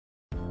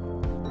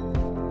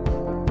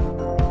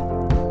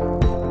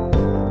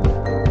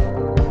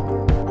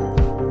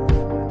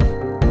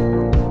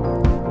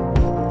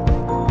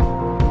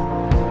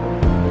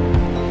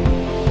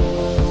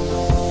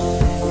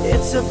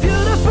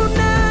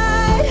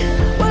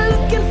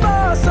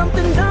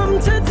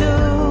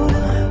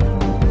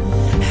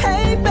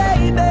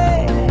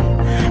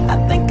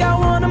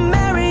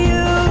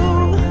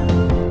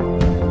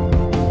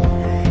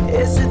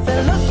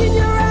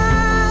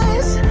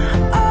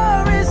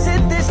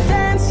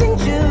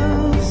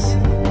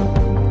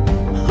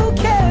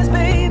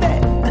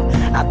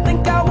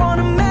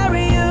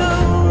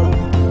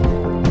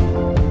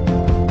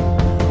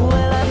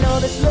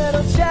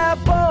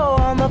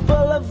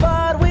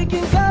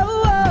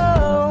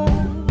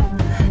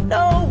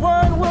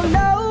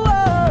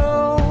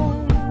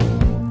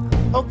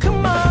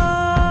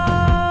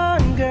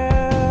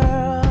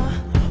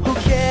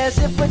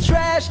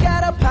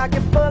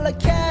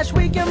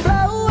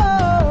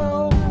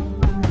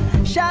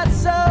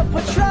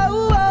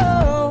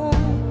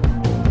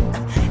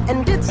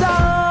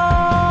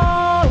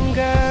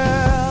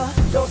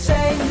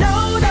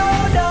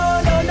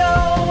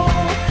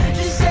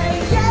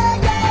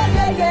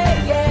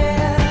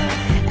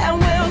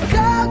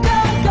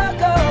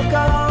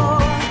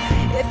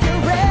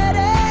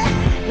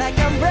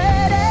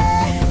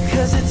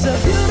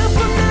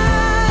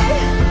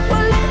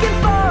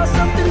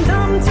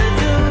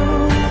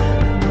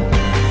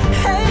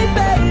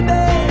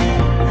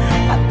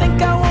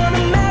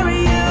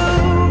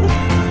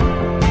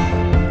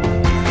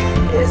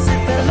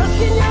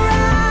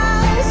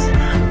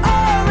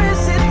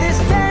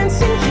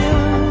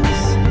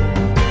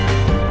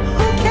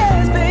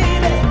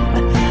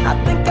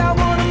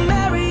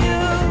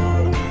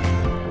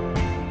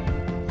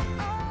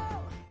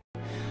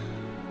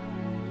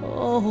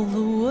all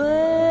the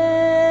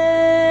way.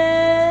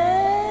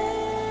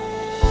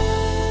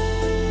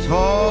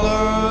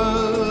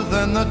 Taller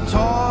than the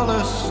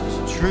tallest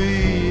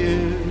tree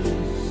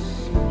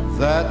is,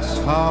 that's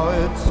how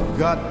it's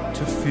got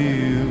to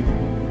feel.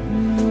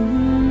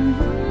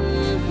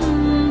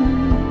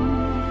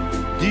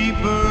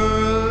 Deeper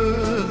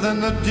than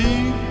the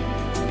deep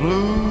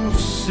blue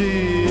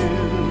sea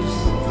is,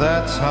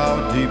 that's how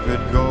deep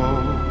it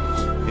goes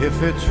if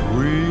it's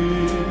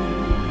real.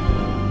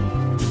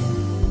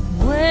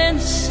 When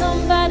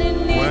somebody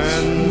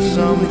needs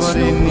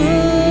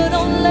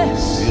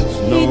it's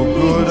no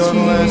good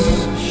unless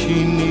she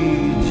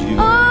needs you.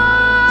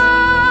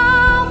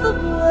 All the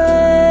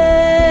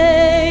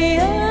way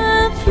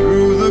up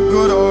through the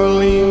good or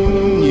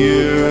lean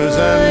years,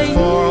 and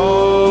for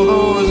all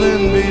those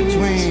in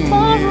between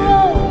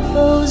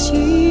years,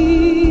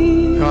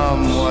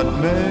 come what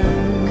may,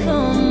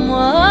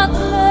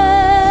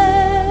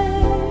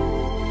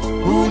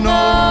 who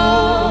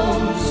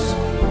knows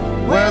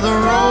where the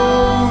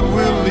road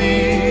will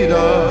lead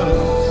us?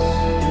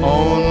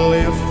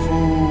 Only a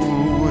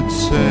fool would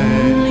say.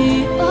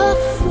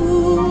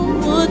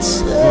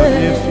 But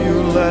if you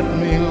let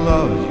me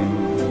love you,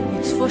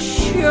 it's for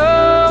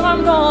sure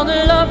I'm gonna